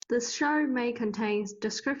This show may contain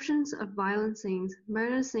descriptions of violent scenes,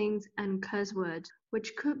 murder scenes, and curse words,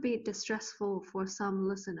 which could be distressful for some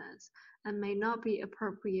listeners and may not be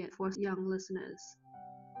appropriate for young listeners.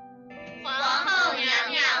 皇后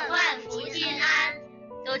娘娘万福金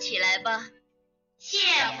安，都起来吧！谢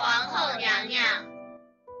皇后娘娘。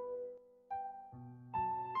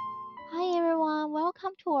Hi everyone,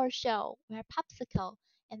 welcome to our show. We're Popsicle,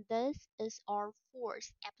 and this is our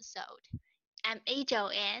fourth episode. I'm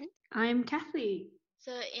Angel and I'm Kathy.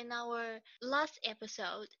 So in our last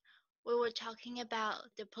episode, we were talking about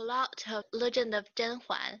the plot of Legend of Zhen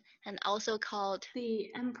Huan, and also called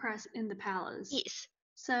The Empress in the Palace. Yes.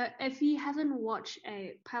 So if you haven't watched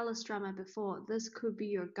a palace drama before, this could be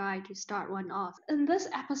your guide to start one off. In this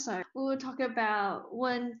episode, we will talk about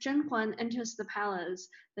when Zhen Huan enters the palace,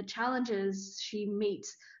 the challenges she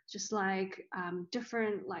meets, just like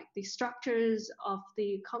different like the structures of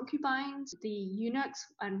the concubines, the eunuchs,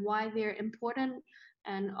 and why they're important,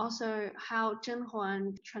 and also how Zhen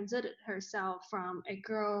Huan transited herself from a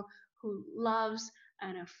girl who loves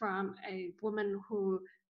and from a woman who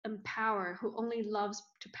only loves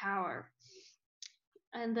to power.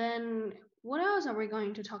 And then what else are we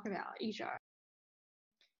going to talk about, Ija?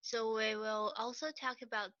 So we will also talk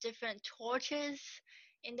about different tortures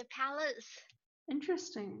in the palace.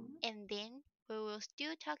 Interesting. And then we will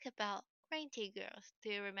still talk about Green-Tea Girls. Do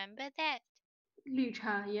you remember that? 绿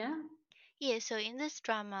茶, yeah? Yeah, so in this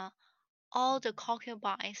drama, all the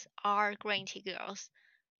concubines are Green-Tea Girls,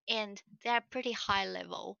 and they're pretty high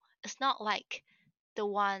level. It's not like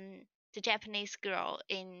the Japanese girl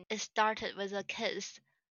in It Started with a Kiss.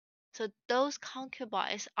 So those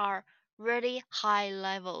concubines are really high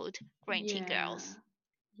leveled Green-Tea Girls.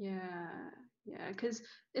 Yeah, because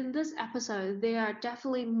in this episode, there are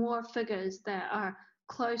definitely more figures that are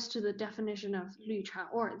close to the definition of 绿茶,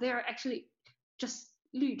 or they're actually just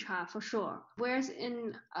绿茶 for sure. Whereas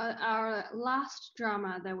in our last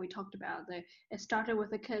drama that we talked about, It Started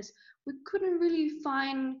with a Kiss, we couldn't really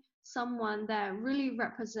find someone that really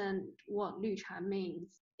represent what 绿茶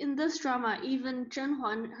means. In this drama, even Zhen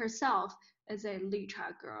Huan herself is a 绿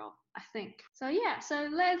茶 girl, I think. So yeah, so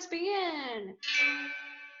let's begin!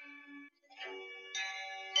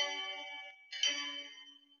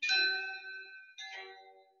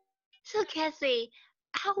 So Kathy,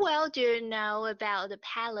 how well do you know about the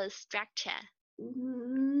palace structure?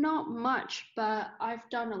 Not much, but I've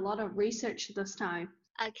done a lot of research this time.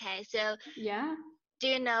 Okay, so yeah, do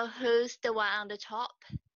you know who's the one on the top?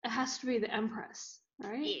 It has to be the Empress,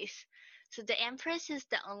 right? Yes. So the Empress is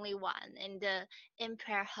the only one in the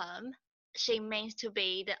Emperor home. She means to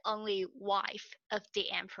be the only wife of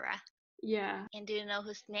the Emperor. Yeah. And do you know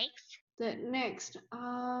who's next? The next,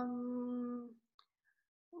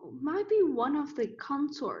 might be one of the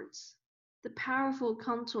consorts, the powerful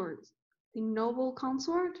consorts, the noble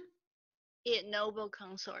consort. Yeah, noble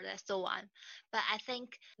consort, that's the one. But I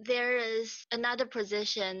think there is another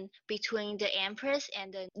position between the empress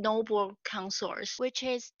and the noble consorts, which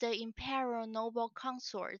is the imperial noble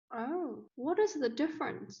consort. Oh, what is the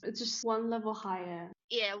difference? It's just one level higher.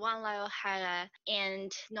 Yeah, one level higher.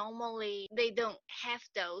 And normally they don't have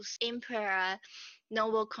those emperor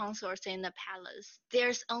noble consorts in the palace.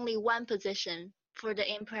 There's only one position for the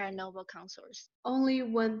emperor noble consorts. Only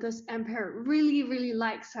when this emperor really, really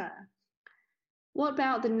likes her. What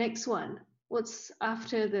about the next one? What's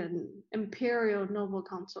after the imperial noble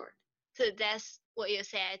consort? So that's what you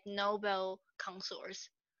said, noble consorts.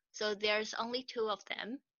 So there's only two of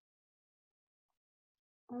them.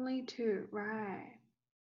 Only two, right.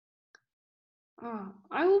 Oh,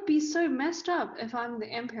 I will be so messed up if I'm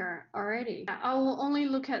the emperor already. I will only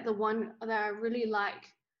look at the one that I really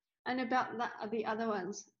like. And about the other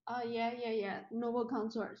ones. Oh, yeah. Noble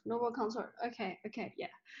consort. Okay, yeah.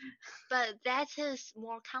 But that is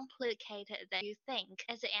more complicated than you think.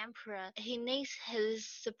 As an emperor, he needs his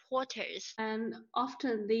supporters. And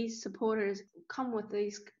often these supporters come with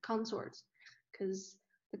these consorts, because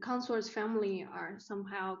the consort's family are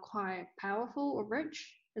somehow quite powerful or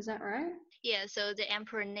rich. Is that right? Yeah, so the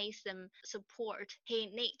emperor needs some support. He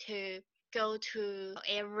need to go to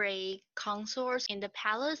every consort in the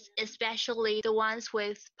palace, especially the ones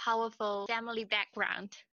with powerful family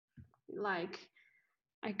background. Like,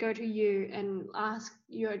 I go to you and ask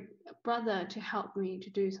your brother to help me to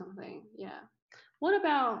do something. Yeah. What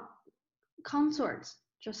about consorts?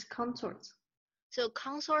 Just consorts. So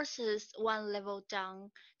consorts is one level down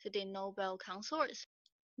to the noble consorts.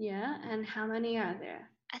 Yeah, and how many are there?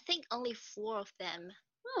 I think only 4 of them.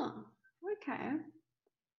 Oh, okay.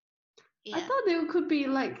 Yeah. I thought there could be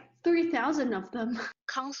like 3,000 of them.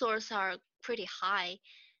 Consorts are pretty high.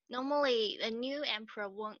 Normally, the new emperor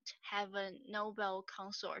won't have a noble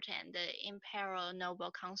consort and the imperial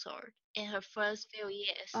noble consort in her first few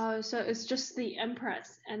years. Oh, so it's just the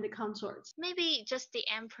empress and the consorts. Maybe just the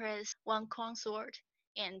empress, one consort,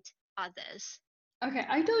 and others. Okay,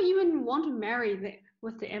 I don't even want to marry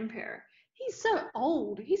with the emperor. He's so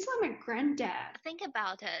old. He's like my granddad. Think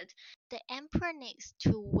about it. The emperor needs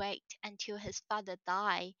to wait until his father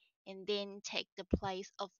dies and then take the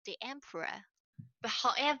place of the emperor. But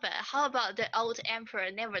however, how about the old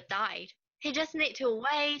emperor never died? He just need to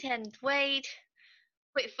wait and wait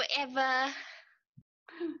forever.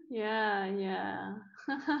 Yeah.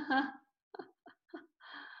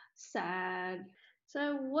 Sad.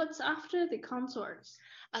 So what's after the consorts?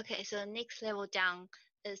 Okay, so next level down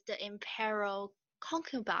is the imperial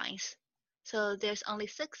concubines. So there's only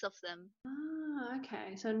 6 of them. Ah,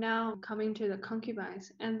 okay. So now coming to the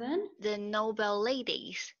concubines, and then The noble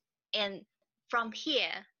ladies. And from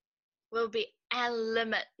here will be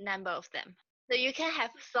unlimited number of them. So you can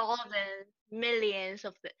have thousands, millions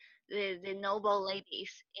of the noble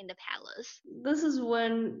ladies in the palace. this is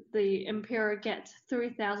when the emperor gets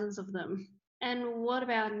 3,000 of them. And what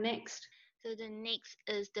about next? So the next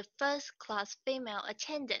is the first class female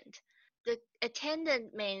attendant. The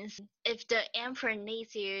attendant means if the emperor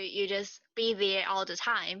needs you, you just be there all the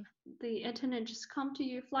time. The attendant just come to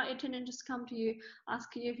you, flight attendant just come to you,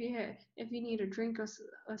 ask you if you need a drink or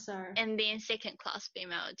so. And then second class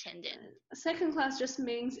female attendant. Second class just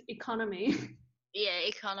means economy. Yeah,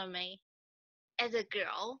 economy. As a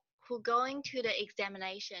girl who going to the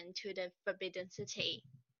examination to the Forbidden City,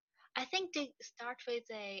 I think they start with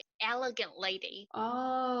a elegant lady.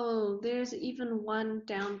 Oh, there's even one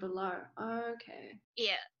down below. Okay.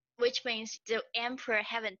 Yeah, which means the emperor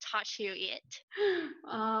haven't touched you yet.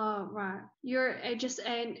 Oh, right. You're just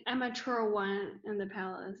an amateur one in the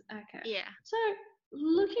palace. Okay. Yeah. So,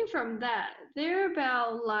 looking from that, there are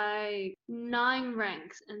about like 9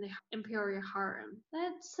 ranks in the imperial harem.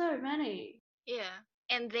 That's so many. Yeah.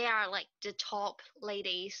 And they are like the top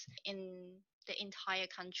ladies in the entire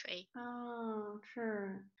country. Oh,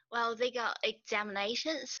 sure. Well, they got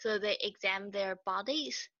examinations, so they examine their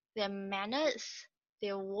bodies, their manners,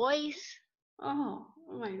 their voice. Oh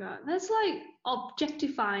my God. That's like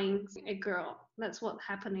objectifying a girl. That's what's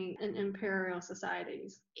happening in imperial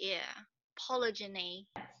societies. Yeah. Polygyny.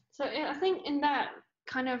 So I think in that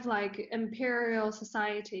kind of like imperial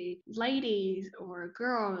society, ladies or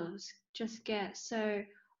girls just get so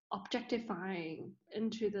objectifying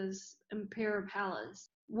into this imperial palace.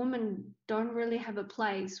 Women don't really have a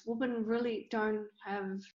place. Women really don't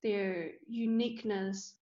have their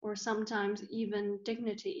uniqueness or sometimes even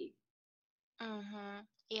dignity.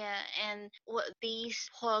 Yeah, and what these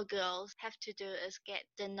poor girls have to do is get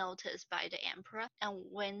the notice by the emperor and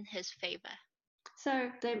win his favor. So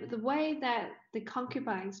the way that the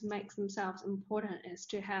concubines make themselves important is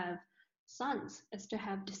to have sons, is to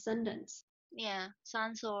have descendants. Yeah,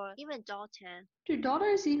 sons or even daughter. Do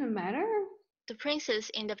daughters even matter? The princess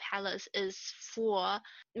in the palace is for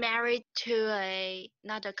married to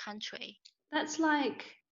another country. That's like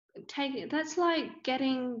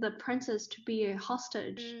getting the princess to be a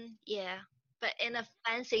hostage. Yeah, but in a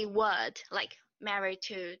fancy word, like married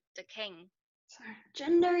to the king. So,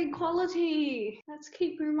 gender equality. Let's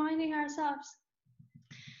keep reminding ourselves.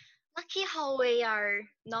 Lucky how we are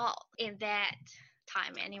not in that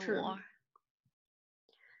time anymore. True.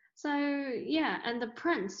 So yeah, and the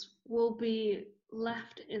prince will be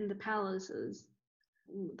left in the palaces.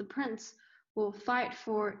 The prince will fight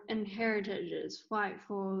for inheritages, fight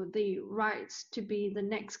for the rights to be the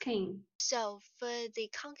next king. So for the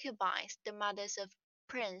concubines, the mothers of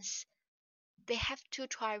prince, they have to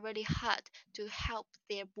try really hard to help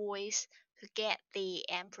their boys to get the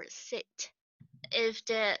emperor's seat. If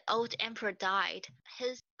the old emperor died,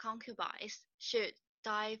 his concubines should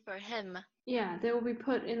die for him. Yeah, they will be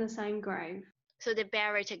put in the same grave. So they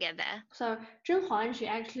bury together. So Zhen Huan, she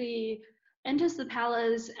actually enters the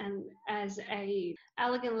palace and as a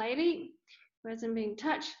elegant lady, wasn't being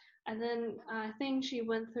touched. And then I think she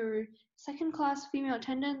went through second class female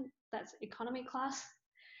attendant, that's economy class.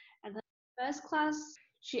 And then first class,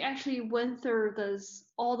 she actually went through this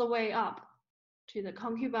all the way up to the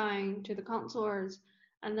concubine, to the consorts.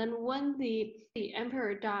 And then when the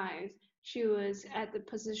emperor dies, she was at the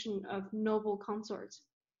position of noble consorts.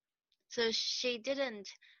 So she didn't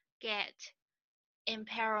get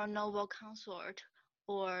imperial noble consort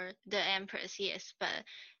or the empress, yes, but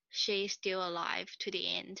she's still alive to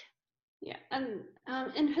the end. Yeah, and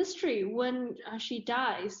in history, when she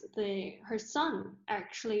dies, her son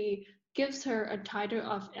actually gives her a title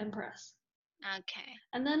of empress. Okay.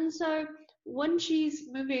 And then so when she's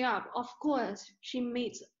moving up, of course, she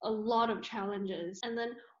meets a lot of challenges. And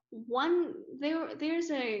then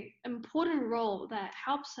there's a important role that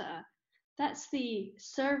helps her. That's the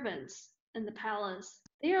servants in the palace.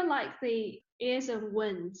 They are like the ears and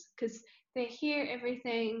winds because they hear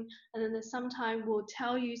everything, and then they sometimes will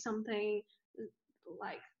tell you something,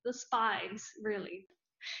 like the spies, really.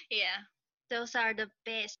 Yeah, those are the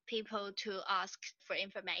best people to ask for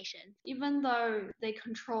information. Even though they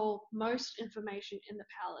control most information in the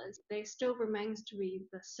palace, they still remains to be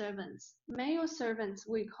the servants. Male servants,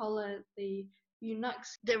 we call it the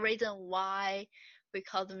eunuchs. The reason why we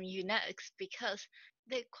call them eunuchs because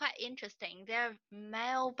they're quite interesting. They're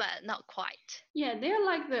male, but not quite. Yeah, they're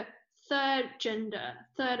like the third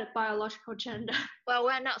biological gender. Well,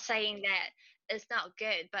 we're not saying that it's not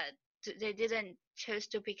good, but they didn't choose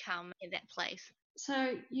to become in that place.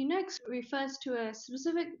 So eunuchs refers to a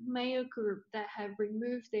specific male group that have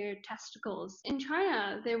removed their testicles. In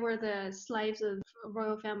China, they were the slaves of a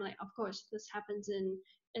royal family. Of course, this happens in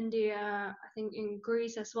India, I think in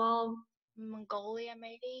Greece as well. Mongolia,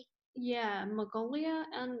 maybe? Yeah, Mongolia,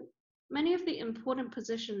 and many of the important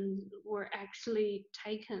positions were actually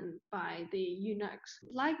taken by the eunuchs,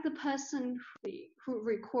 like the person who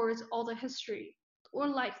records all the history, or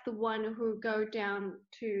like the one who go down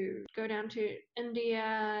to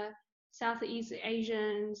India, Southeast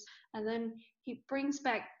Asians, and then he brings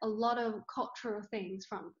back a lot of cultural things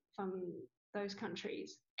from those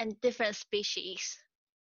countries. And different species.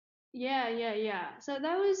 Yeah. So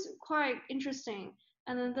that was quite interesting.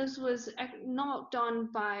 And then this was not done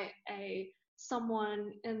by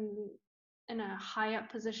someone in a higher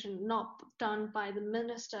position, not done by the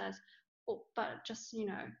ministers, but just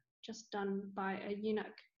done by a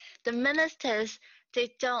eunuch. The ministers,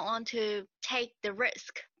 they don't want to take the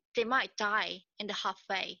risk. They might die in the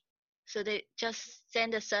halfway. So they just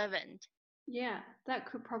send a servant. Yeah, that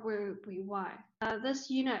could probably be why. This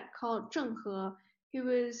eunuch called Zheng He, he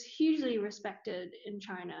was hugely respected in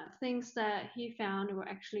China. Things that he found were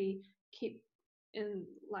actually keep in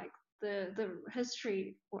like the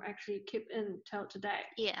history will actually keep in till today.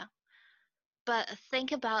 Yeah. But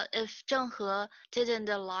think about if Zheng He didn't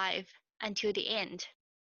alive until the end.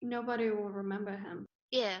 Nobody will remember him.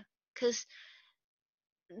 Yeah, because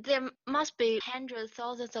there must be hundreds,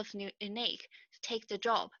 thousands of unique to take the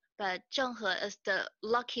job, but Zheng He is the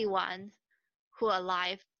lucky one who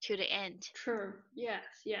alive to the end. True. Yes.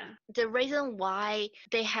 Yeah. The reason why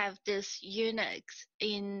they have these eunuchs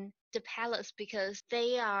in the palace because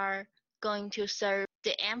they are going to serve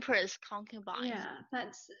the emperor's concubines. Yeah,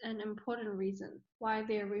 that's an important reason why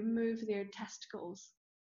they remove their testicles.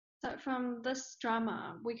 So from this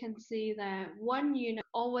drama, we can see that one eunuch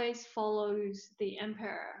always follows the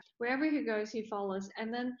emperor. Wherever he goes, he follows.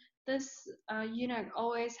 And then this eunuch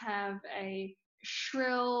always have a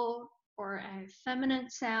shrill or a feminine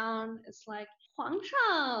sound. It's like 皇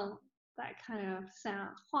上, that kind of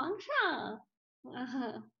sound. 皇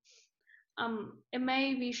上. It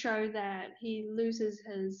may be shown that he loses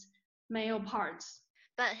his male parts.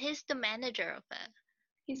 But he's the manager of it.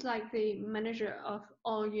 He's like the manager of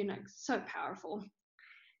all eunuchs, so powerful.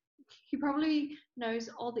 He probably knows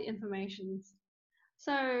all the information.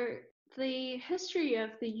 So the history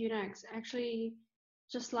of the eunuchs actually,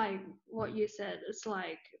 just like what you said, it's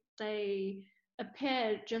like they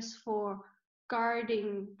appeared just for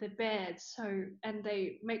guarding the bed, and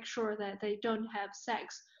they make sure that they don't have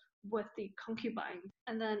sex with the concubine,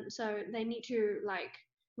 and then so they need to like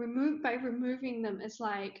removing them. It's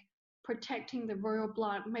like protecting the royal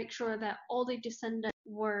blood, make sure that all the descendants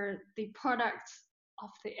were the products of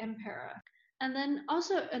the emperor. And then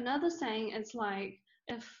also another saying is like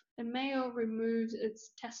if a male removes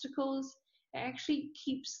its testicles, it actually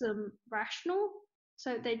keeps them rational,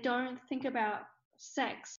 so they don't think about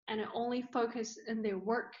sex and it only focus in their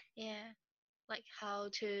work. Yeah, like how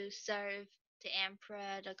to serve the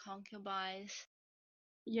emperor, the concubines.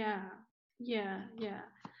 Yeah.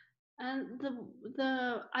 And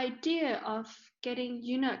the idea of getting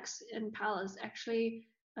eunuchs in palace actually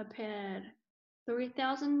appeared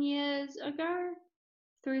 3,000 years ago,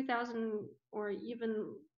 3,000 or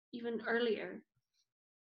even earlier.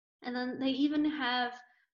 And then they even have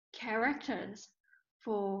characters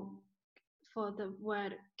for the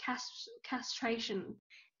word castration.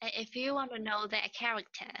 And if you want to know that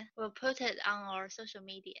character, we'll put it on our social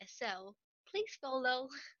media, so please follow.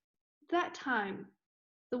 That time,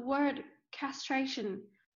 the word castration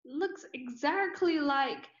looks exactly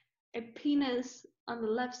like a penis on the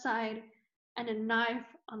left side and a knife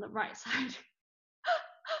on the right side.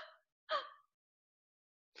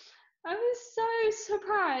 I was so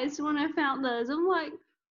surprised when I found this. I'm like,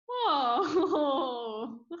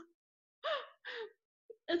 Oh,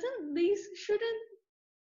 shouldn't,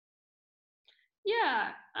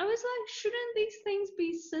 yeah, I was like, shouldn't these things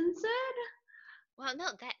be censored? Well,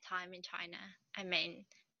 not that time in China. I mean,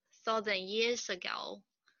 1,000 years ago.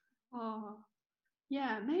 Oh,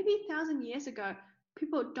 yeah, maybe 1,000 years ago,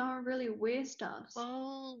 people don't really wear stuff.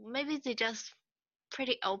 Well, maybe they're just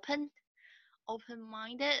pretty open-minded.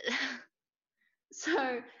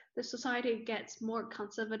 So the society gets more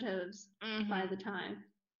conservative by the Mhm. time.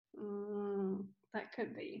 That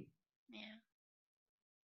could be. Yeah.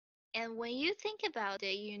 And when you think about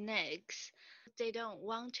the eunuchs, they don't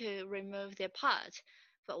want to remove their part.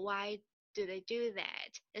 But why do they do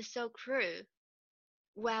that? It's so cruel.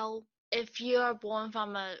 Well, if you're born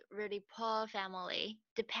from a really poor family,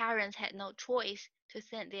 the parents had no choice to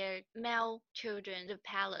send their male children to the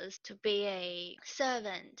palace to be a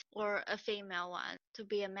servant or a female one to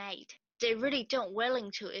be a maid. They really don't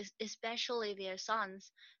willing to, especially their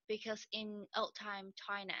sons, because in old time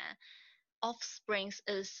China, offspring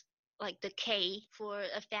is like the key for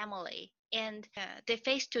a family. And they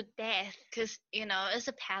face to death because it's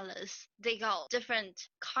a palace. They got different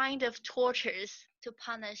kind of tortures to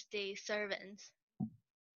punish the servants.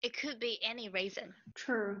 It could be any reason.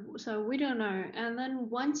 True. So we don't know. And then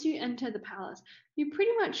once you enter the palace, you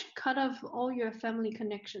pretty much cut off all your family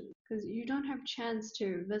connections because you don't have chance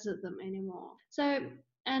to visit them anymore. So,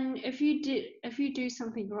 and if you do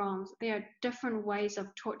something wrong, there are different ways of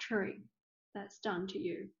torturing that's done to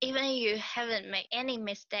you. Even if you haven't made any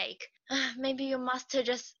mistake, maybe your master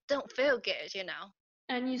just don't feel good.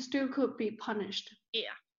 And you still could be punished.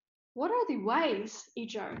 Yeah. What are the ways,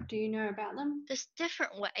 Ijo? Do you know about them? There's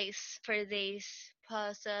different ways for these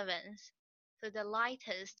poor servants. So the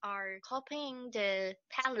lightest are copying the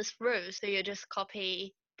palace rules. So you just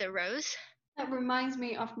copy the rules. That reminds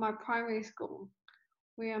me of my primary school,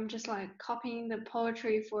 where I'm just like copying the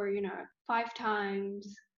poetry for 5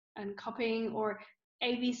 times and copying or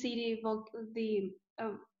ABCD the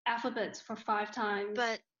alphabets for 5 times.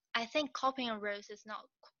 But I think copying rules is not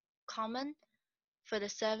common for the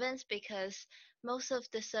servants because most of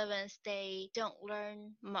the servants they don't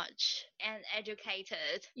learn much and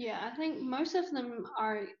educated. Yeah, I think most of them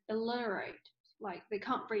are illiterate, like they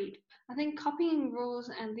can't read. I think copying rules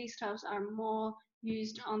and these stuffs are more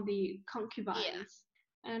used on the concubines.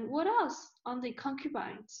 Yeah. And what else on the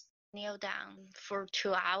concubines? Kneel down for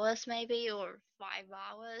 2 hours maybe or 5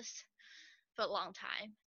 hours for a long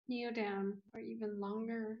time. Kneel down or even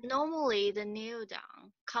longer. Normally the kneel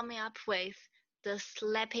down coming up with the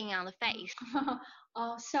slapping on the face.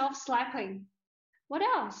 Self-slapping. What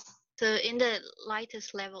else? So in the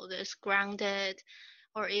lightest level, there's grounded,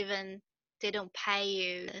 or even they don't pay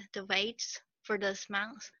you the weights for those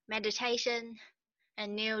months. Meditation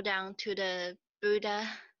and kneel down to the Buddha.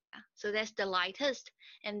 So that's the lightest.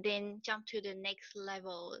 And then jump to the next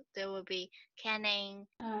level. There will be caning.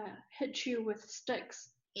 Hit you with sticks.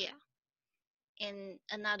 Yeah. And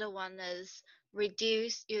another one is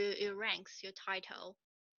reduce your ranks, your title.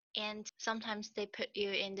 And sometimes they put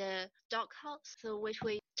you in the doghouse, so which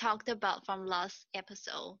we talked about from last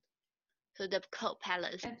episode. So the cold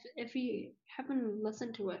palace. If you haven't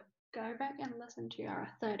listened to it, go back and listen to our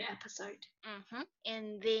third episode.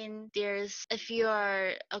 And then there's if you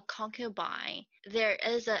are a concubine, there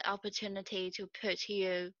is an opportunity to put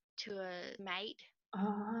you to a maid.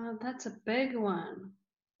 Oh, that's a big one.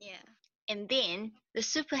 Yeah. And then the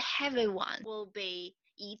super heavy one will be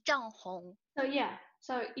 1丈红. So yeah,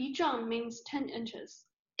 so 1丈means 10 inches.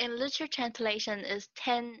 In literal translation is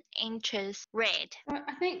 10 inches red.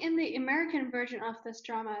 I think in the American version of this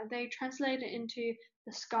drama, they translate it into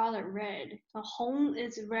the scarlet red. The hong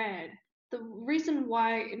is red. The reason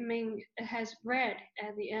why it has red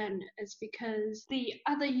at the end is because the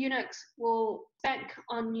other eunuchs will bank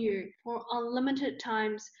on you for unlimited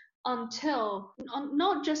times until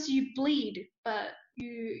not just you bleed, but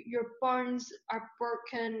your bones are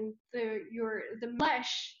broken, the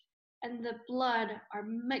flesh and the blood are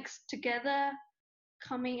mixed together,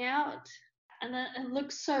 coming out, and then it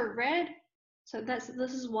looks so red. So this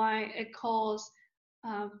is why it calls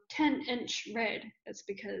 10-inch red. It's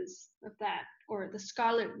because of that, or the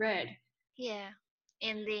scarlet red. Yeah.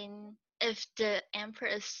 And then if the emperor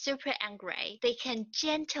is super angry, they can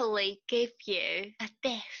gently give you a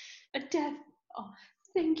death. A death. Oh,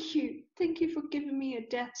 thank you. Thank you for giving me a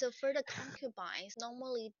death. So for the concubines,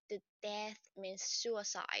 normally the death means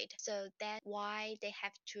suicide. So that's why they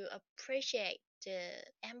have to appreciate the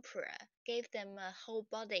emperor, gave them a whole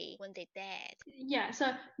body when they dead. Yeah,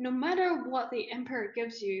 so no matter what the emperor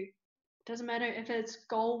gives you, doesn't matter if it's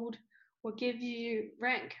gold or give you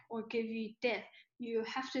rank or give you death, you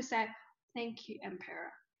have to say, thank you,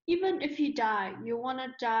 Emperor. Even if you die, you want to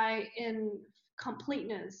die in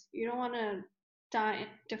completeness. You don't want to die in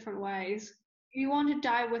different ways. You want to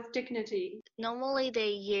die with dignity. Normally they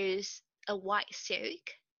use a white silk.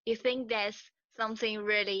 You think that's something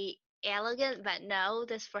really elegant, but no,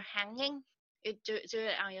 that's for hanging. You do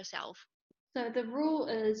it on yourself. So the rule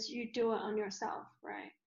is you do it on yourself,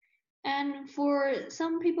 right? And for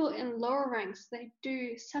some people in lower ranks, they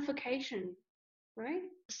do suffocation, right?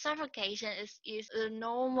 Suffocation is a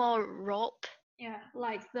normal rope. Yeah,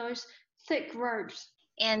 like those thick ropes.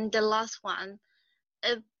 And the last one,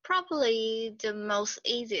 probably the most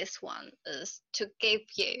easiest one, is to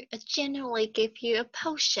generally give you a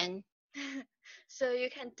potion. So you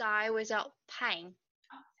can die without pain.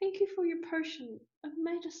 Oh, thank you for your potion of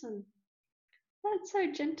medicine. That's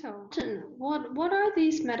so gentle. What are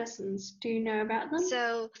these medicines? Do you know about them?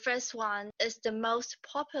 So first one is the most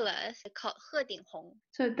popular, called 鹤顶红.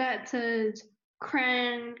 So that's a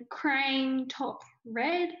crane top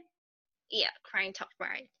red. Yeah, crane top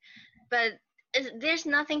red. But there's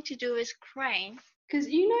nothing to do with crane. Because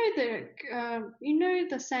you know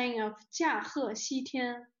the saying of 驾鹤西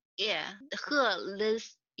天. Yeah, 鹤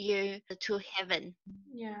leads you to heaven.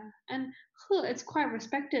 Yeah, and 鹤 is quite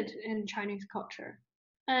respected in Chinese culture.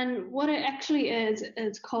 And what it actually is,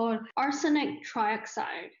 it's called arsenic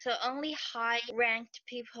trioxide. So only high-ranked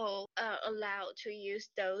people are allowed to use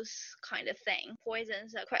those kind of things.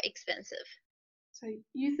 Poisons are quite expensive. So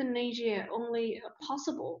euthanasia only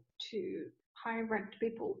possible to high-ranked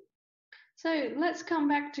people. So let's come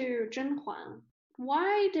back to Zhen Huan.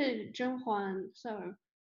 Why did Zhen Huan? So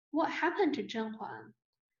what happened to Zhen Huan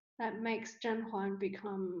that makes Zhen Huan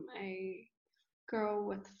become a girl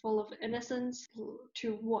with full of innocence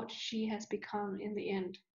to what she has become in the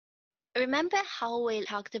end? Remember how we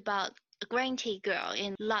talked about a green tea girl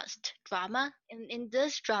in last drama? In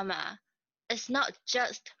this drama, it's not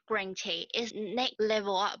just green tea, it's next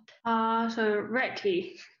level up. So red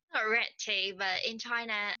tea. Not red tea, but in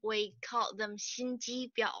China we call them 心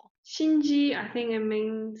机婊. Xinji, I think it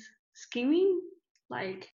means scheming.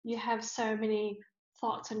 Like you have so many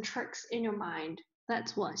thoughts and tricks in your mind.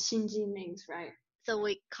 That's what Xinji means, right? So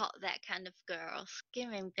we call that kind of girl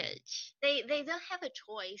scheming bitch. They don't have a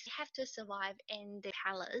choice. They have to survive in the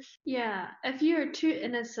palace. Yeah, if you're too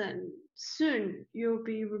innocent, soon you'll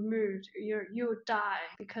be removed. You'll die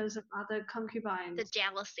because of other concubines. The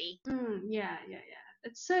jealousy. Yeah.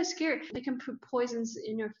 It's so scary. They can put poisons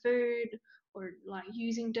in your food or like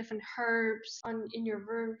using different herbs in your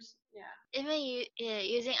rooms. Yeah. Even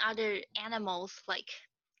using other animals like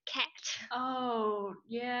cat. Oh,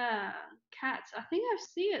 yeah. Cats. I think I've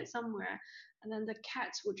seen it somewhere. And then the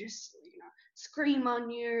cats would just, scream on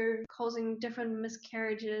you, causing different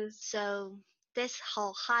miscarriages. So that's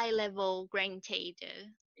how high level green tea do.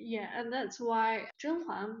 Yeah, and that's why Zhen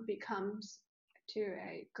Huan becomes to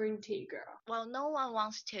a green tea girl. Well, no one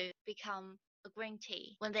wants to become a green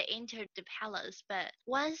tea when they enter the palace, but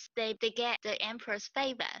once they get the emperor's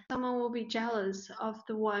favor, someone will be jealous of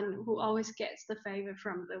the one who always gets the favor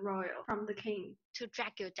from the king. To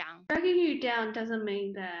drag you down. Dragging you down doesn't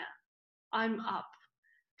mean that I'm up.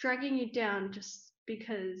 Dragging you down just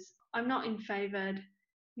because I'm not in favored,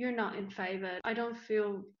 you're not in favor. I don't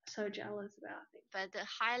feel so jealous about it. But the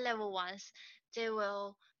high level ones, they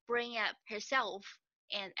will bring up herself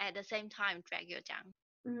and at the same time drag you down.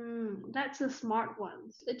 That's the smart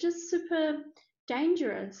ones. It's just super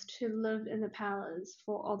dangerous to live in the palace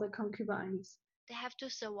for all the concubines. They have to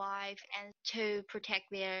survive and to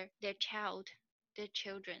protect their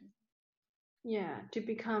children. Yeah, to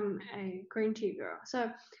become a green tea girl.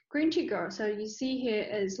 So green tea girl, so you see here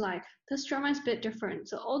is like this drama is a bit different.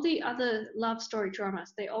 So all the other love story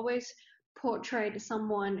dramas, they always portrayed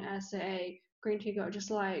someone as a green tea girl,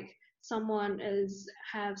 just like someone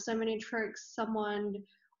have so many tricks, someone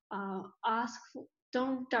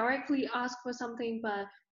don't directly ask for something, but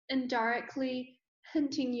indirectly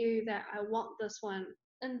hinting you that I want this one.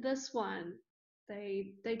 And this one,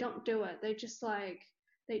 they don't do it. They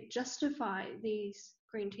justify these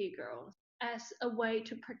green tea girls as a way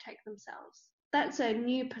to protect themselves. That's a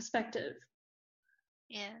new perspective.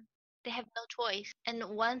 Yeah, they have no choice. And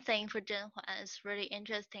one thing for Zhen Huan is really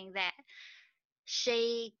interesting that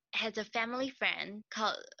she has a family friend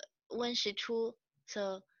called Wen Shichu.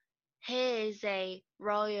 So he is a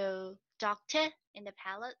royal doctor in the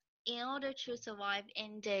palace. In order to survive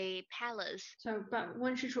in the palace. So, but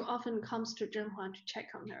Wen Shichu often comes to Zhen Huan to check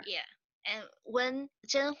on her. Yeah. And when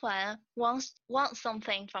Zhen Huan wants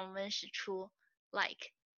something from Wen Shichu,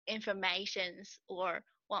 like informations or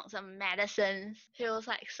want some medicines. He was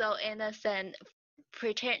like so innocent,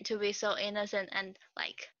 pretend to be so innocent and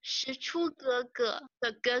like 识出哥哥.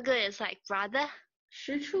 The 哥哥 is like brother.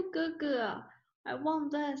 识出哥哥, I want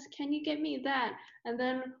this. Can you get me that? And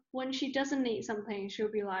then when she doesn't need something, she'll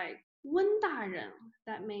be like 温大人.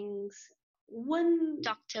 That means 温.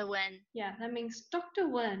 Dr. Wen. Yeah, that means Dr.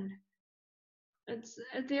 Wen.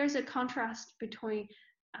 There's a contrast between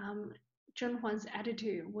Zhenhuan's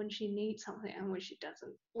attitude when she needs something and when she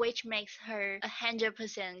doesn't. Which makes her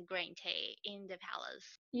 100% green tea in the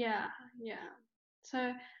palace. Yeah.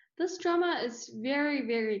 So this drama is very,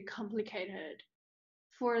 very complicated.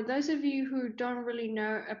 For those of you who don't really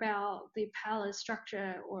know about the palace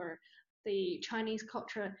structure or the Chinese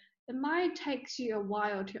culture, it might take you a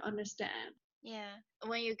while to understand. Yeah,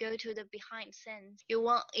 when you go to the behind scenes, you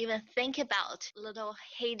won't even think about little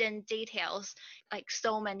hidden details, like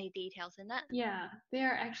so many details in it. Yeah,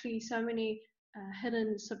 there are actually so many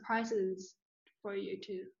hidden surprises for you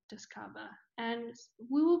to discover. And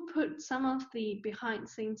we will put some of the behind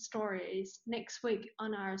scenes stories next week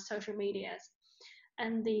on our social medias.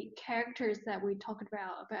 And the characters that we talked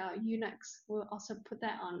about eunuchs, we'll also put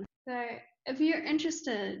that on. So if you're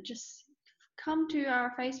interested, just come to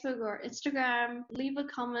our Facebook or Instagram, leave a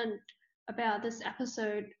comment about this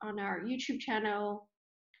episode on our YouTube channel.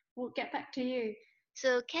 We'll get back to you.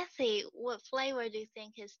 So, Kathy, what flavor do you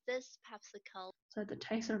think is this popsicle? So the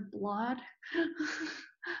taste of blood.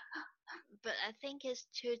 But I think it's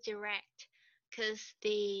too direct, because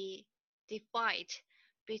the fight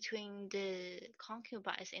between the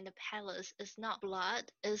concubines in the palace is not blood.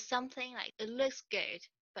 It's something like it looks good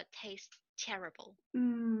but tastes terrible.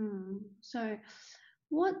 So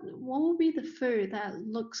what will be the food that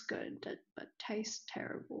looks good but tastes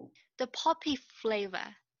terrible? The poppy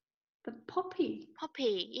flavor. The poppy.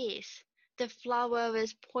 Poppy, yes. The flower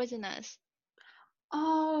is poisonous.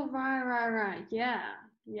 Oh, right.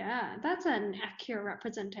 Yeah. That's an accurate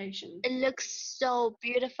representation. It looks so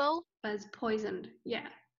beautiful, but it's poisoned. Yeah,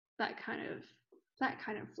 that kind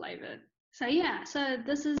of flavor. So yeah, so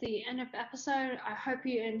this is the end of the episode. I hope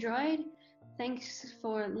you enjoyed. Thanks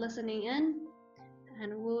for listening in,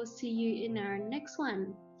 and we'll see you in our next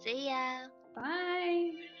one. See ya.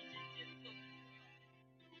 Bye.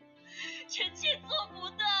 臣妾做不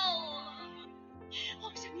到啊！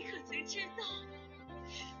皇上，你可曾知道，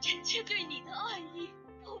臣妾对你的爱意，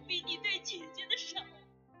不比你对姐姐的少。